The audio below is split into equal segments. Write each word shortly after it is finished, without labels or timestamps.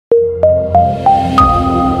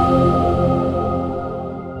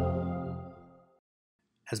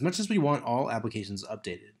As much as we want all applications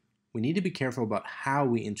updated, we need to be careful about how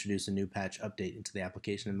we introduce a new patch update into the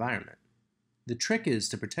application environment. The trick is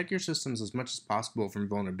to protect your systems as much as possible from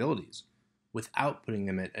vulnerabilities, without putting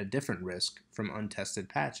them at a different risk from untested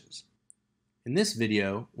patches. In this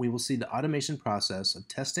video, we will see the automation process of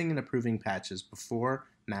testing and approving patches before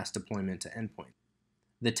mass deployment to endpoint.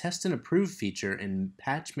 The Test and Approve feature in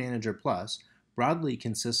Patch Manager Plus broadly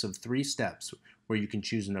consists of 3 steps where you can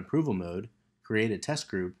choose an approval mode, create a test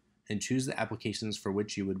group, and choose the applications for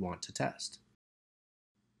which you would want to test.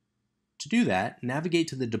 To do that, navigate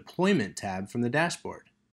to the Deployment tab from the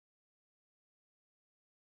dashboard.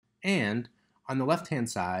 And on the left-hand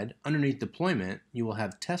side, underneath Deployment, you will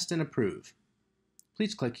have Test and Approve.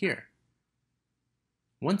 Please click here.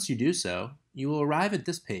 Once you do so, you will arrive at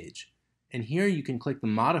this page, and here you can click the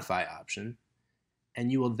Modify option,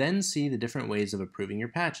 and you will then see the different ways of approving your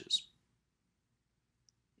patches.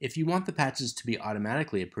 If you want the patches to be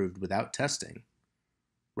automatically approved without testing,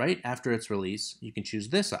 right after its release, you can choose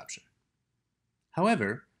this option.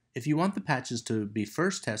 However, if you want the patches to be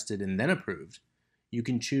first tested and then approved, you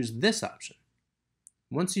can choose this option.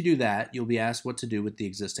 Once you do that, you'll be asked what to do with the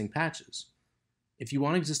existing patches. If you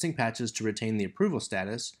want existing patches to retain the approval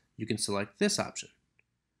status, you can select this option.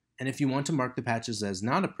 And if you want to mark the patches as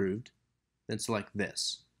not approved, then select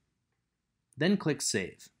this. Then click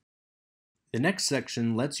Save. The next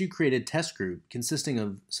section lets you create a test group consisting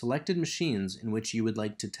of selected machines in which you would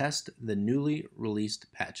like to test the newly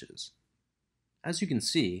released patches. As you can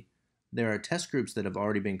see, there are test groups that have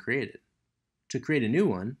already been created. To create a new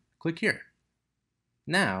one, click here.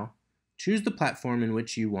 Now, choose the platform in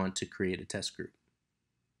which you want to create a test group.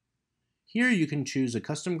 Here you can choose a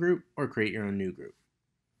custom group or create your own new group.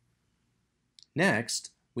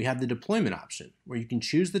 Next, we have the deployment option, where you can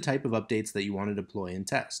choose the type of updates that you want to deploy and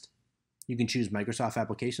test. You can choose Microsoft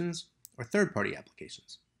applications or third-party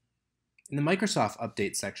applications. In the Microsoft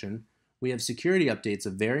Update section, we have security updates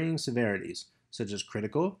of varying severities, such as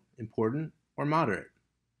critical, important, or moderate.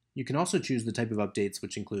 You can also choose the type of updates,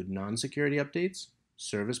 which include non-security updates,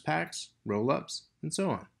 service packs, roll-ups, and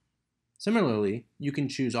so on. Similarly, you can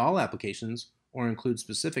choose all applications, or include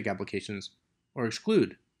specific applications, or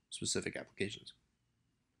exclude specific applications.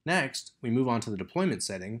 Next, we move on to the deployment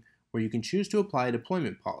setting, where you can choose to apply a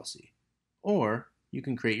deployment policy, or you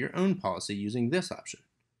can create your own policy using this option.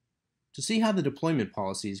 To see how the deployment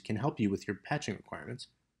policies can help you with your patching requirements,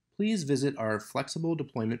 please visit our Flexible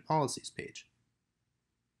Deployment Policies page.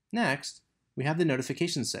 Next, we have the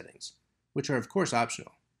notification settings, which are of course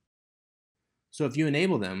optional. So if you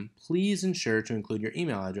enable them, please ensure to include your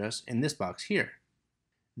email address in this box here.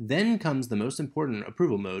 Then comes the most important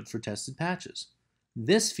approval mode for tested patches.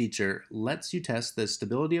 This feature lets you test the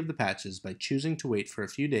stability of the patches by choosing to wait for a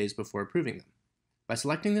few days before approving them. By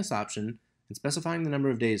selecting this option and specifying the number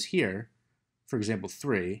of days here, for example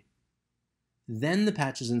 3, then the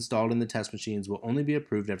patches installed in the test machines will only be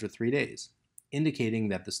approved after 3 days, indicating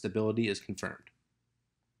that the stability is confirmed.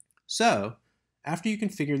 So, after you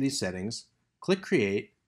configure these settings, click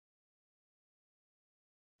Create,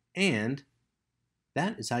 and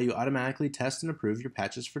that is how you automatically test and approve your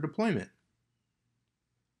patches for deployment.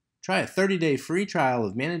 Try a 30-day free trial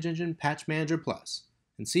of ManageEngine Patch Manager Plus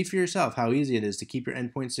and see for yourself how easy it is to keep your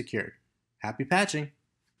endpoints secured. Happy patching!